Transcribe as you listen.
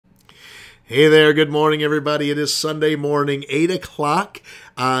Hey there, good morning, everybody. It is Sunday morning, 8 o'clock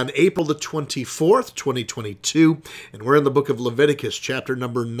on April the 24th, 2022, and we're in the book of Leviticus, chapter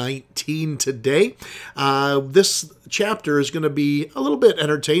number 19 today. This chapter is going to be a little bit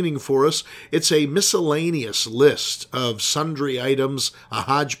entertaining for us. It's a miscellaneous list of sundry items, a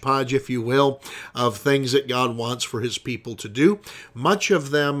hodgepodge, if you will, of things that God wants for his people to do, much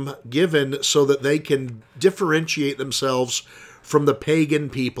of them given so that they can differentiate themselves from the pagan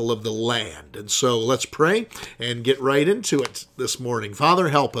people of the land. And so let's pray and get right into it this morning. Father,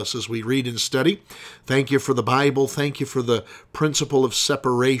 help us as we read and study. Thank you for the Bible. Thank you for the principle of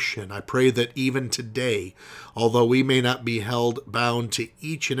separation. I pray that even today, although we may not be held bound to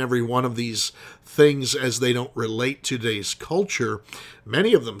each and every one of these things as they don't relate to today's culture,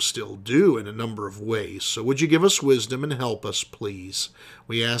 many of them still do in a number of ways. So would you give us wisdom and help us, please?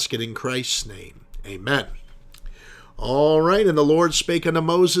 We ask it in Christ's name. Amen. All right, and the Lord spake unto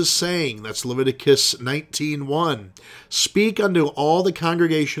Moses, saying, that's Leviticus 19:1, speak unto all the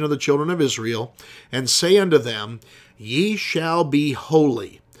congregation of the children of Israel, and say unto them, ye shall be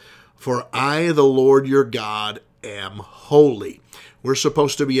holy, for I, the Lord your God, am holy. We're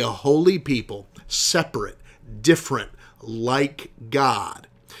supposed to be a holy people, separate, different, like God.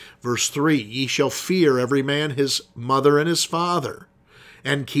 Verse 3, ye shall fear every man his mother and his father,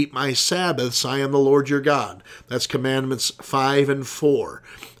 and keep my Sabbaths. I am the Lord your God. That's commandments 5 and 4.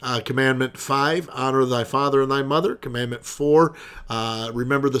 Commandment 5, honor thy father and thy mother. Commandment 4,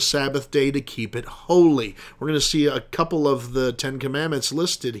 remember the Sabbath day to keep it holy. We're going to see a couple of the 10 commandments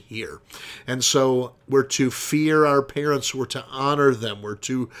listed here. And so we're to fear our parents. We're to honor them. We're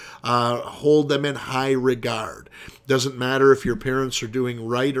to hold them in high regard. Doesn't matter if your parents are doing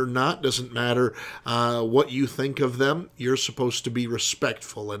right or not. Doesn't matter what you think of them. You're supposed to be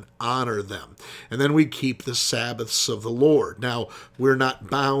respectful and honor them. And then we keep the Sabbaths of the Lord. Now, we're not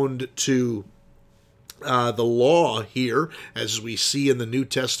bound to the law here, as we see in the New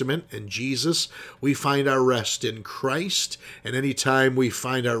Testament and Jesus. We find our rest in Christ, and anytime we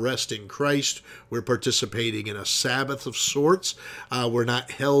find our rest in Christ, we're participating in a Sabbath of sorts. We're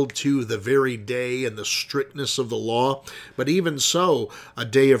not held to the very day and the strictness of the law, but even so, a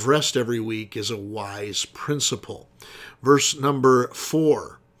day of rest every week is a wise principle. Verse number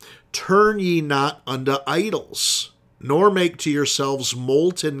 4, turn ye not unto idols, nor make to yourselves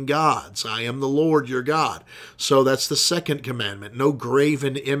molten gods. I am the Lord your God. So that's the second commandment, no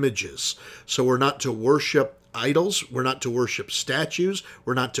graven images. So we're not to worship idols. We're not to worship statues.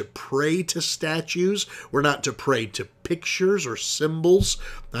 We're not to pray to statues. We're not to pray to pictures or symbols.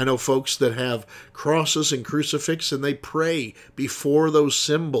 I know folks that have crosses and crucifix and they pray before those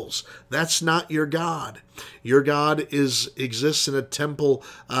symbols. That's not your God. Your God exists in a temple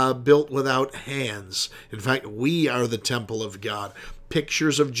built without hands. In fact, we are the temple of God.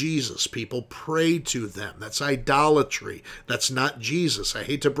 Pictures of Jesus, people pray to them. That's idolatry. That's not Jesus. I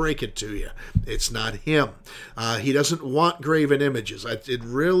hate to break it to you. It's not him. He doesn't want graven images.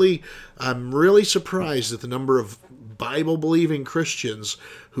 I'm really surprised at the number of Bible-believing Christians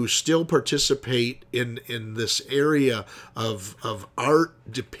who still participate in this area of art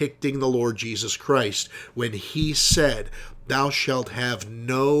depicting the Lord Jesus Christ when he said, thou shalt have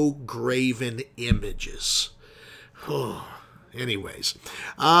no graven images. Anyways,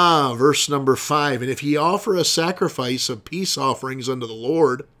 verse number 5, and if ye offer a sacrifice of peace offerings unto the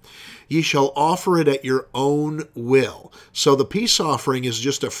Lord, ye shall offer it at your own will. So the peace offering is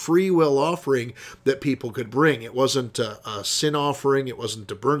just a free will offering that people could bring. It wasn't a sin offering. It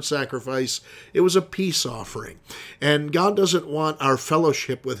wasn't a burnt sacrifice. It was a peace offering. And God doesn't want our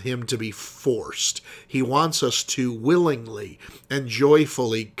fellowship with him to be forced. He wants us to willingly and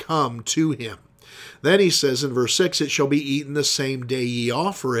joyfully come to him. Then he says in verse 6, it shall be eaten the same day ye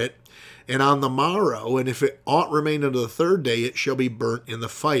offer it, and on the morrow, and if it ought remain unto the third day, it shall be burnt in the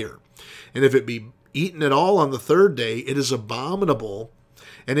fire. And if it be eaten at all on the third day, it is abominable,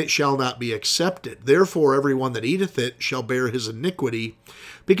 and it shall not be accepted. Therefore every one that eateth it shall bear his iniquity,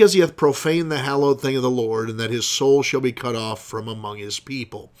 because he hath profaned the hallowed thing of the Lord, and that his soul shall be cut off from among his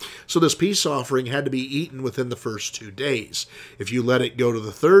people. So this peace offering had to be eaten within the first 2 days. If you let it go to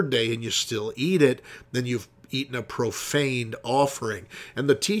the third day and you still eat it, then you've eaten a profaned offering. And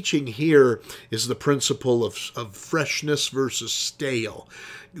the teaching here is the principle of freshness versus stale.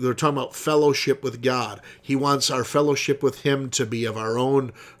 They're talking about fellowship with God. He wants our fellowship with him to be of our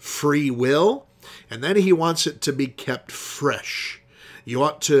own free will, and then he wants it to be kept fresh. You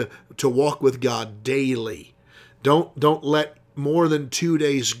ought to walk with God daily. Don't let more than 2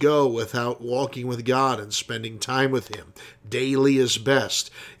 days go without walking with God and spending time with him. Daily is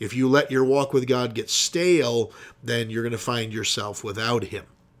best. If you let your walk with God get stale, then you're going to find yourself without him.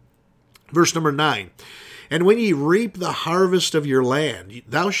 Verse number 9. And when ye reap the harvest of your land,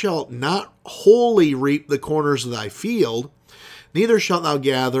 thou shalt not wholly reap the corners of thy field, neither shalt thou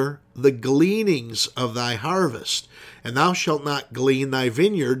gather the gleanings of thy harvest. And thou shalt not glean thy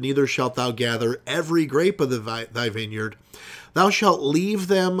vineyard, neither shalt thou gather every grape of thy vineyard. Thou shalt leave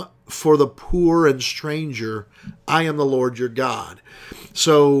them for the poor and stranger. I am the Lord your God.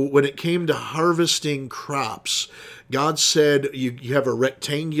 So when it came to harvesting crops, God said you have a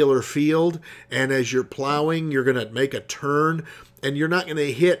rectangular field, and as you're plowing, you're going to make a turn, and you're not going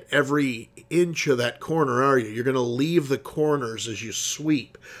to hit every inch of that corner, are you? You're going to leave the corners as you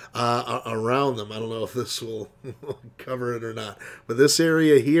sweep around them. I don't know if this will cover it or not, but this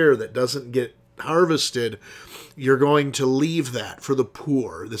area here that doesn't get harvested, you're going to leave that for the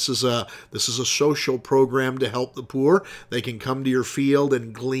poor. This is a social program to help the poor. They can come to your field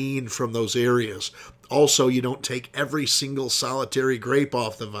and glean from those areas. Also, you don't take every single solitary grape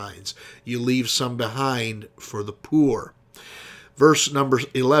off the vines. You leave some behind for the poor. Verse number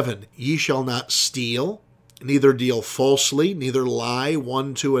 11, ye shall not steal, neither deal falsely, neither lie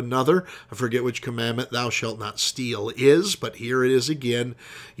one to another. I forget which commandment thou shalt not steal is, but here it is again.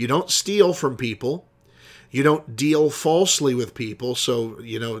 You don't steal from people. You don't deal falsely with people. So,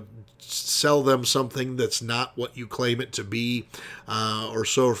 sell them something that's not what you claim it to be, or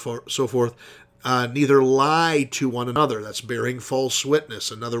so forth. Neither lie to one another. That's bearing false witness,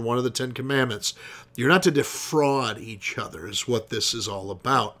 another one of the 10 commandments. You're not to defraud each other is what this is all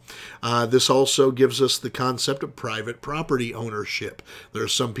about. This also gives us the concept of private property ownership. There are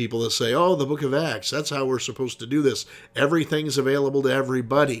some people that say, the book of Acts, that's how we're supposed to do this. Everything's available to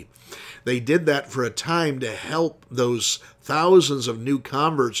everybody. They did that for a time to help those thousands of new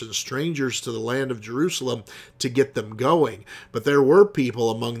converts and strangers to the land of Jerusalem to get them going. But there were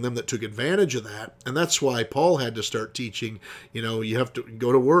people among them that took advantage of that. And that's why Paul had to start teaching, you have to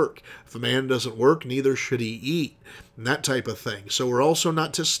go to work. If a man doesn't work, neither should he eat, and that type of thing. So we're also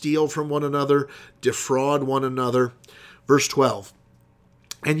not to steal from one another, defraud one another. Verse 12,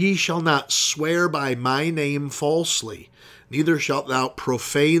 and ye shall not swear by my name falsely, neither shalt thou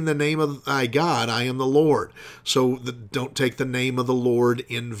profane the name of thy God. I am the Lord. So don't take the name of the Lord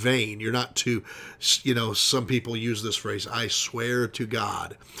in vain. You're not to, some people use this phrase, I swear to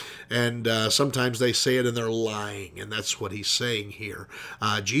God. And sometimes they say it and they're lying, and that's what he's saying here.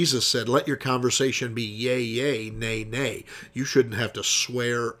 Jesus said, let your conversation be yea, yea, nay, nay. You shouldn't have to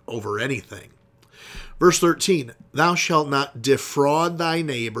swear over anything. Verse 13, thou shalt not defraud thy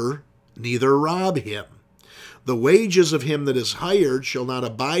neighbor, neither rob him. The wages of him that is hired shall not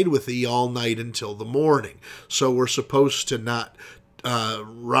abide with thee all night until the morning. So we're supposed to not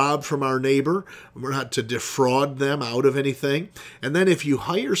rob from our neighbor. We're not to defraud them out of anything. And then if you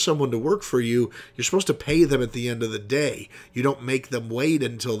hire someone to work for you, you're supposed to pay them at the end of the day. You don't make them wait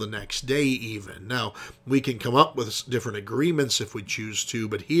until the next day even. Now, we can come up with different agreements if we choose to,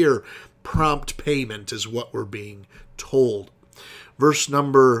 but here, prompt payment is what we're being told. Verse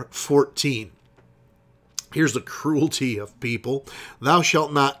number 14. Here's the cruelty of people. Thou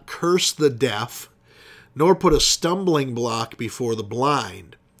shalt not curse the deaf, nor put a stumbling block before the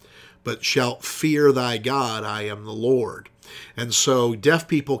blind, but shalt fear thy God. I am the Lord. And so deaf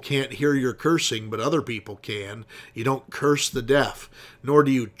people can't hear your cursing, but other people can. You don't curse the deaf, nor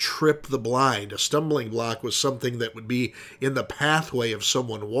do you trip the blind. A stumbling block was something that would be in the pathway of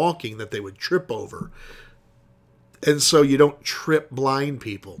someone walking that they would trip over. And so you don't trip blind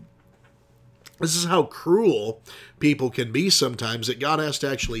people. This is how cruel people can be sometimes, that God has to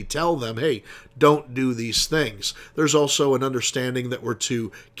actually tell them, hey, don't do these things. There's also an understanding that we're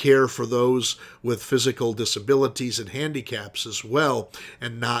to care for those with physical disabilities and handicaps as well,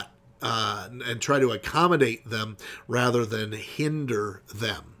 and not and try to accommodate them rather than hinder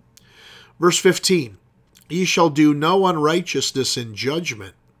them. Verse 15, ye shall do no unrighteousness in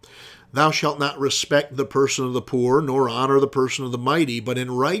judgment. Thou shalt not respect the person of the poor, nor honor the person of the mighty, but in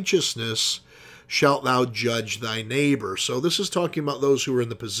righteousness shalt thou judge thy neighbor. So this is talking about those who are in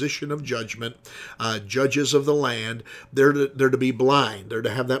the position of judgment, judges of the land. They're to be blind. They're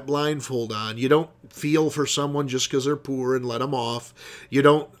to have that blindfold on. You don't feel for someone just because they're poor and let them off. You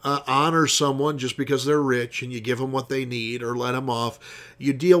don't honor someone just because they're rich and you give them what they need or let them off.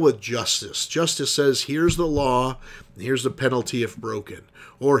 You deal with justice. Justice says, here's the law, here's the penalty if broken.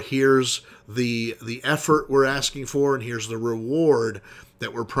 Or here's the effort we're asking for, and here's the reward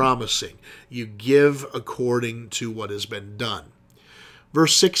that we're promising. You give according to what has been done.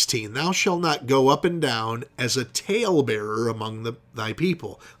 Verse 16, thou shalt not go up and down as a talebearer among thy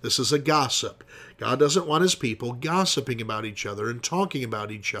people. This is a gossip. God doesn't want his people gossiping about each other and talking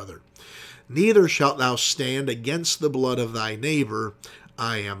about each other. Neither shalt thou stand against the blood of thy neighbor.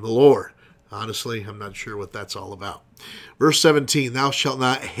 I am the Lord. Honestly, I'm not sure what that's all about. Verse 17, thou shalt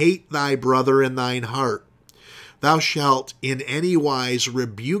not hate thy brother in thine heart. Thou shalt in any wise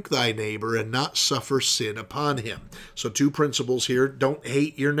rebuke thy neighbor and not suffer sin upon him. So two principles here. Don't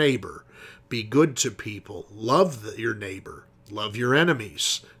hate your neighbor. Be good to people. Love your neighbor. Love your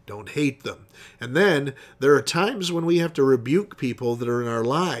enemies. Don't hate them. And then there are times when we have to rebuke people that are in our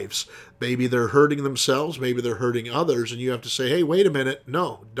lives. Maybe they're hurting themselves. Maybe they're hurting others. And you have to say, hey, wait a minute.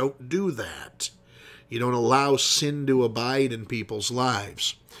 No, don't do that. You don't allow sin to abide in people's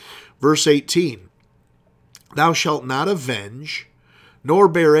lives. Verse 18. Thou shalt not avenge, nor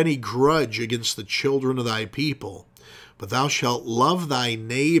bear any grudge against the children of thy people, but thou shalt love thy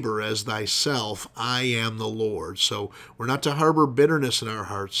neighbor as thyself. I am the Lord. So we're not to harbor bitterness in our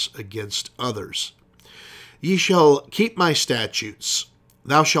hearts against others. Ye shall keep my statutes.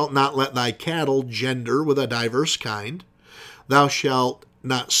 Thou shalt not let thy cattle gender with a diverse kind. Thou shalt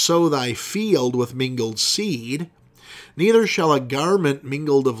not sow thy field with mingled seed. Neither shall a garment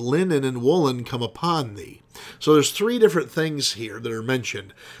mingled of linen and woolen come upon thee. So there's three different things here that are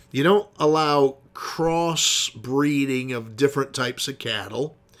mentioned. You don't allow cross-breeding of different types of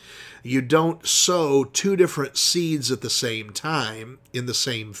cattle. You don't sow two different seeds at the same time in the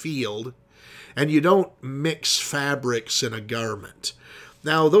same field. And you don't mix fabrics in a garment.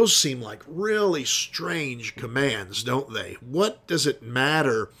 Now, those seem like really strange commands, don't they? What does it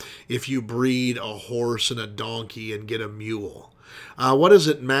matter if you breed a horse and a donkey and get a mule? What does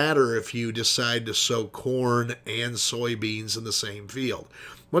it matter if you decide to sow corn and soybeans in the same field?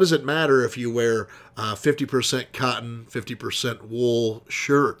 What does it matter if you wear 50% cotton, 50% wool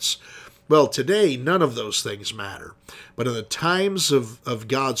shirts? Well, today, none of those things matter. But in the times of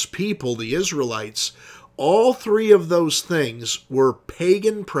God's people, the Israelites, all three of those things were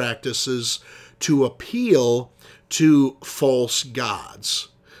pagan practices to appeal to false gods.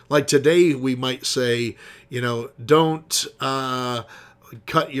 Like today, we might say, don't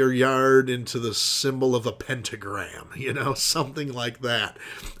cut your yard into the symbol of a pentagram, something like that.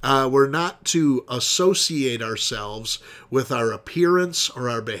 We're not to associate ourselves with our appearance or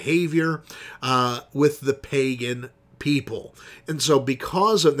our behavior with the pagan people. And so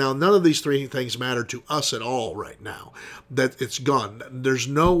because of now, none of these three things matter to us at all right now. That it's gone. There's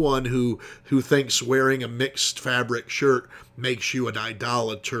no one who thinks wearing a mixed fabric shirt makes you an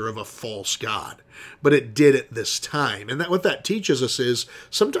idolater of a false god. But it did at this time. And what that teaches us is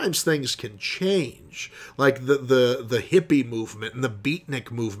sometimes things can change. Like the hippie movement and the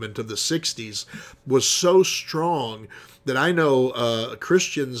beatnik movement of the 60s was so strong that I know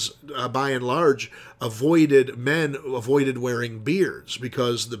Christians, by and large, avoided wearing beards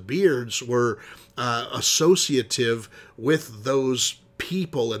because the beards were associative with those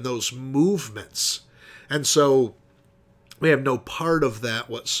people and those movements. And so we have no part of that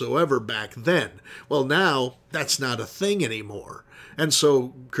whatsoever back then. Well, now that's not a thing anymore. And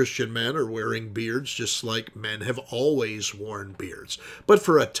so Christian men are wearing beards just like men have always worn beards. But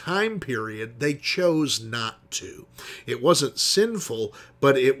for a time period, they chose not to. It wasn't sinful,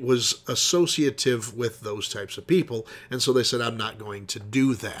 but it was associative with those types of people. And so they said, I'm not going to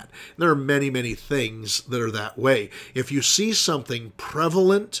do that. And there are many, many things that are that way. If you see something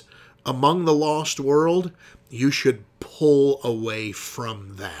prevalent among the lost world, you should pull away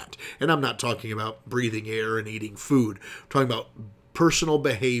from that. And I'm not talking about breathing air and eating food. I'm talking about personal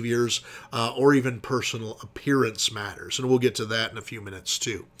behaviors or even personal appearance matters. And we'll get to that in a few minutes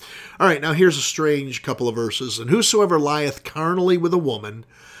too. All right, now here's a strange couple of verses. And whosoever lieth carnally with a woman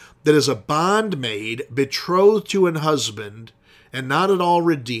that is a bondmaid betrothed to an husband and not at all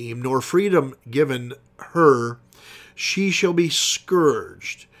redeemed, nor freedom given her, she shall be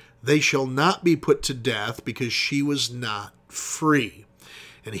scourged. They shall not be put to death, because she was not free.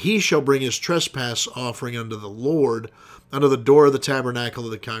 And he shall bring his trespass offering unto the Lord, unto the door of the tabernacle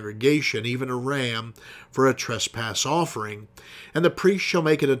of the congregation, even a ram for a trespass offering. And the priest shall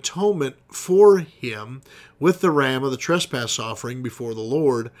make an atonement for him with the ram of the trespass offering before the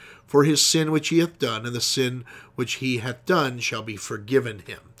Lord, for his sin which he hath done, and the sin which he hath done shall be forgiven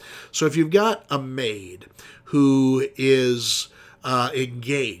him. So if you've got a maid who is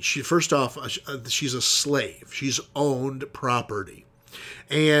engaged. First off, she's a slave. She's owned property.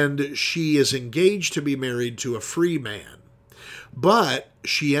 And she is engaged to be married to a free man. But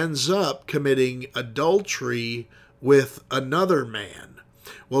she ends up committing adultery with another man.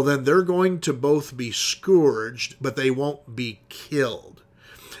 Well, then they're going to both be scourged, but they won't be killed.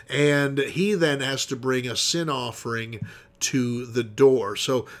 And he then has to bring a sin offering to the door.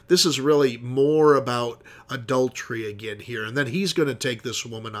 So this is really more about adultery again here. And then he's going to take this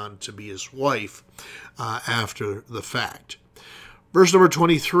woman on to be his wife after the fact. Verse number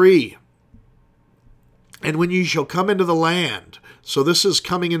 23. And when ye shall come into the land, so this is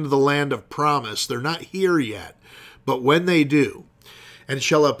coming into the land of promise. They're not here yet, but when they do, and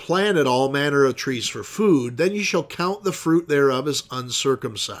shall have planted all manner of trees for food, then ye shall count the fruit thereof as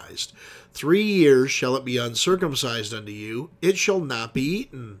uncircumcised. 3 years shall it be uncircumcised unto you, it shall not be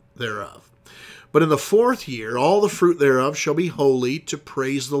eaten thereof. But in the 4th year all the fruit thereof shall be holy, to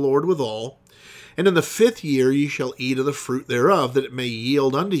praise the Lord withal. And in the 5th year ye shall eat of the fruit thereof, that it may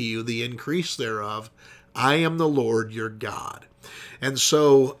yield unto you the increase thereof. I am the Lord your God. And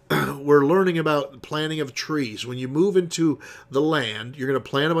so we're learning about planting of trees. When you move into the land, you're going to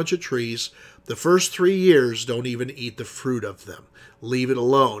plant a bunch of trees. The first 3 years, don't even eat the fruit of them. Leave it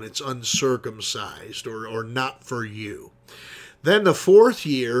alone. It's uncircumcised or not for you. Then the 4th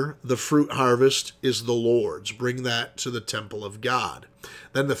year, the fruit harvest is the Lord's. Bring that to the temple of God.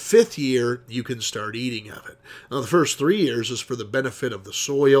 Then the 5th year, you can start eating of it. Now, the first 3 years is for the benefit of the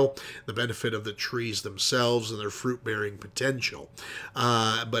soil, the benefit of the trees themselves and their fruit-bearing potential.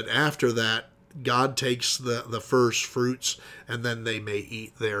 But after that, God takes the first fruits, and then they may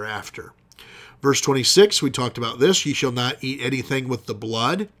eat thereafter. Verse 26, we talked about this. Ye shall not eat anything with the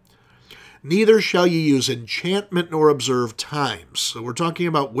blood. Neither shall ye use enchantment nor observe times. So we're talking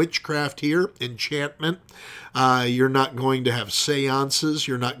about witchcraft here, enchantment. You're not going to have seances.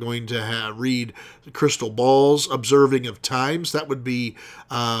 You're not going to read crystal balls, observing of times. That would be,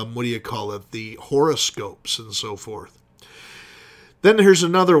 the horoscopes and so forth. Then here's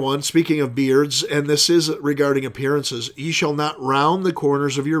another one, speaking of beards, and this is regarding appearances. Ye shall not round the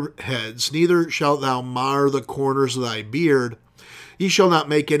corners of your heads, neither shalt thou mar the corners of thy beard. Ye shall not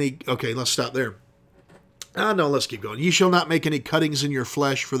make any... Okay, let's stop there. No, let's keep going. Ye shall not make any cuttings in your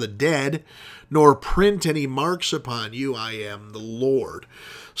flesh for the dead, nor print any marks upon you. I am the Lord.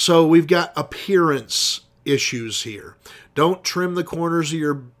 So we've got appearance issues here. Don't trim the corners of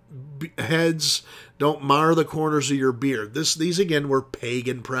your heads. Don't mar the corners of your beard. These again, were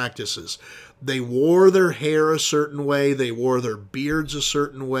pagan practices. They wore their hair a certain way. They wore their beards a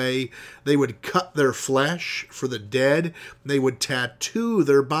certain way. They would cut their flesh for the dead. They would tattoo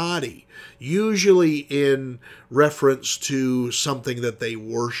their body, usually in reference to something that they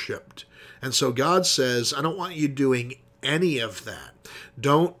worshipped. And so God says, I don't want you doing any of that.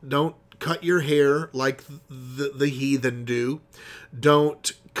 Don't cut your hair like the heathen do.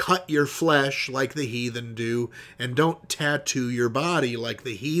 Don't cut your flesh like the heathen do. And don't tattoo your body like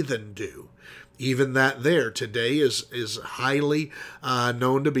the heathen do. Even that there today is highly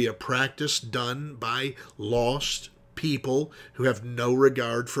known to be a practice done by lost people who have no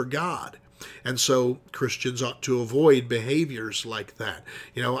regard for God. And so Christians ought to avoid behaviors like that.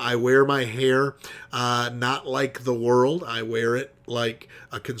 You know, I wear my hair not like the world. I wear it like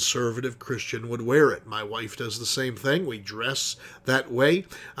a conservative Christian would wear it. My wife does the same thing. We dress that way.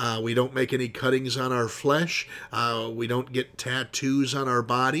 We don't make any cuttings on our flesh. We don't get tattoos on our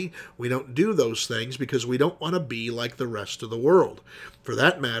body. We don't do those things because we don't want to be like the rest of the world. For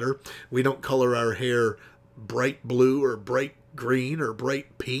that matter, we don't color our hair bright blue or bright green or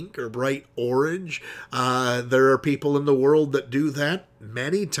bright pink or bright orange. There are people in the world that do that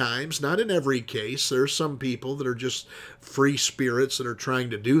many times, not in every case. There are some people that are just free spirits that are trying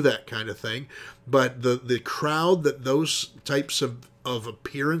to do that kind of thing. But the crowd that those types of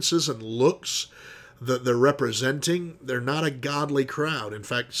appearances and looks that they're representing, they're not a godly crowd. In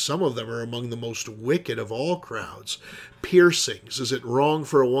fact, some of them are among the most wicked of all crowds. Piercings. Is it wrong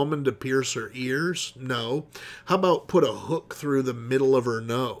for a woman to pierce her ears? No. How about put a hook through the middle of her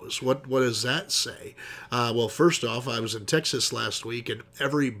nose? What does that say? Well, first off, I was in Texas last week, and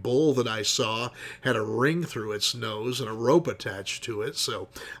every bull that I saw had a ring through its nose and a rope attached to it. So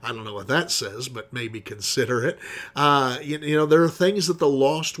I don't know what that says, but maybe consider it. You know, there are things that the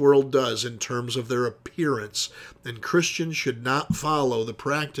lost world does in terms of their appearance, and Christians should not follow the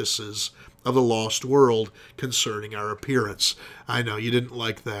practices of the lost world concerning our appearance. I know you didn't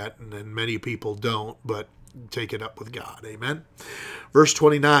like that, and many people don't, but take it up with God. Amen. Verse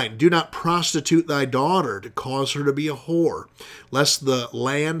 29, do not prostitute thy daughter to cause her to be a whore, lest the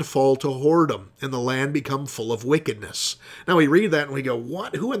land fall to whoredom, and the land become full of wickedness. Now we read that and we go,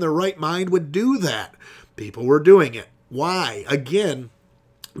 what? Who in their right mind would do that? People were doing it. Why? Again,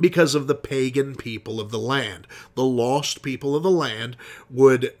 because of the pagan people of the land. The lost people of the land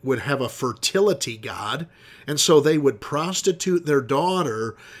would have a fertility god, and so they would prostitute their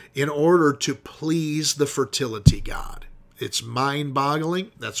daughter in order to please the fertility god. It's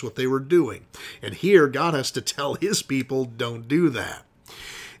mind-boggling. That's what they were doing. And here God has to tell his people, don't do that.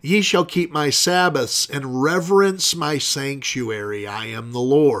 Ye shall keep my Sabbaths and reverence my sanctuary. I am the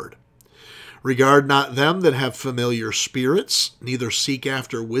Lord. Regard not them that have familiar spirits, neither seek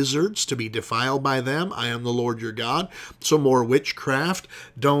after wizards to be defiled by them. I am the Lord your God. So more witchcraft.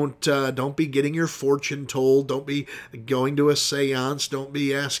 Don't be getting your fortune told. Don't be going to a seance. Don't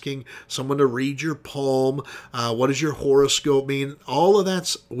be asking someone to read your palm. What does your horoscope mean? All of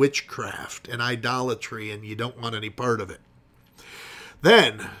that's witchcraft and idolatry, and you don't want any part of it.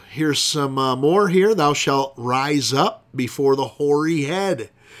 Then, here's some more here. Thou shalt rise up before the hoary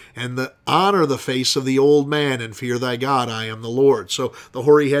head, and honor the face of the old man, and fear thy God. I am the Lord. So the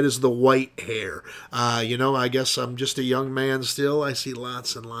hoary head is the white hair. I guess I'm just a young man still. I see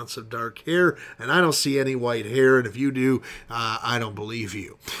lots and lots of dark hair, and I don't see any white hair. And if you do, I don't believe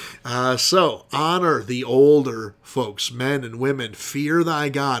you. So honor the older folks, men and women. Fear thy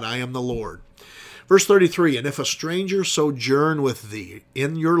God. I am the Lord. Verse 33, and if a stranger sojourn with thee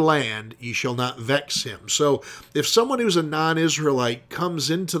in your land, ye shall not vex him. So if someone who's a non-Israelite comes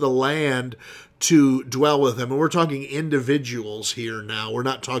into the land to dwell with them, and we're talking individuals here now, we're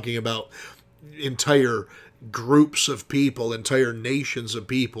not talking about entire groups of people, entire nations of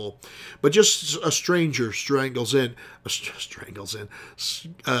people, but just a stranger straggles in. That's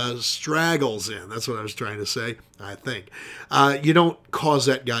what I was trying to say, I think. You don't cause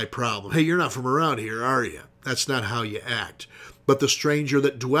that guy problem. Hey, you're not from around here, are you? That's not how you act. But the stranger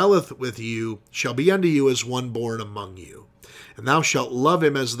that dwelleth with you shall be unto you as one born among you. And thou shalt love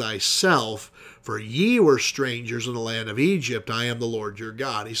him as thyself, for ye were strangers in the land of Egypt. I am the Lord your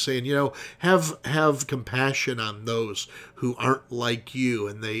God. He's saying, have compassion on those who aren't like you,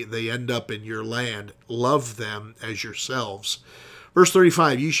 and they end up in your land. Love them as yourselves. Verse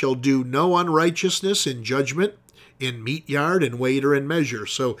 35, ye shall do no unrighteousness in judgment, in meat yard, and weight, or in measure.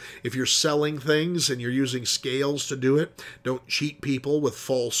 So if you're selling things and you're using scales to do it, don't cheat people with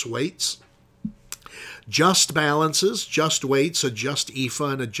false weights. Just balances, just weights, a just ephah,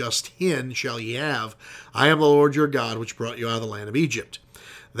 and a just hin shall ye have. I am the Lord your God, which brought you out of the land of Egypt.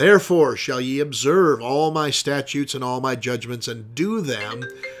 Therefore shall ye observe all my statutes and all my judgments, and do them.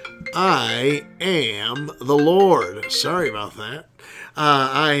 I am the Lord. Sorry about that.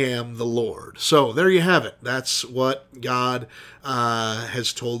 I am the Lord. So there you have it. That's what God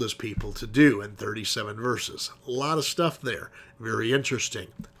has told his people to do in 37 verses. A lot of stuff there. Very interesting.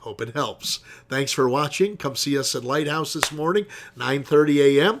 Hope it helps. Thanks for watching. Come see us at Lighthouse this morning,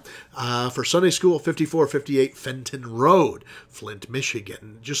 9:30 a.m. For Sunday School, 5458 Fenton Road, Flint,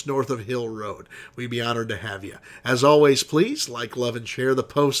 Michigan, just north of Hill Road. We'd be honored to have you. As always, please like, love, and share the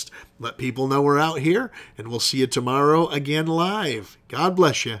post. Let people know we're out here, and we'll see you tomorrow again live. God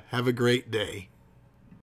bless you. Have a great day.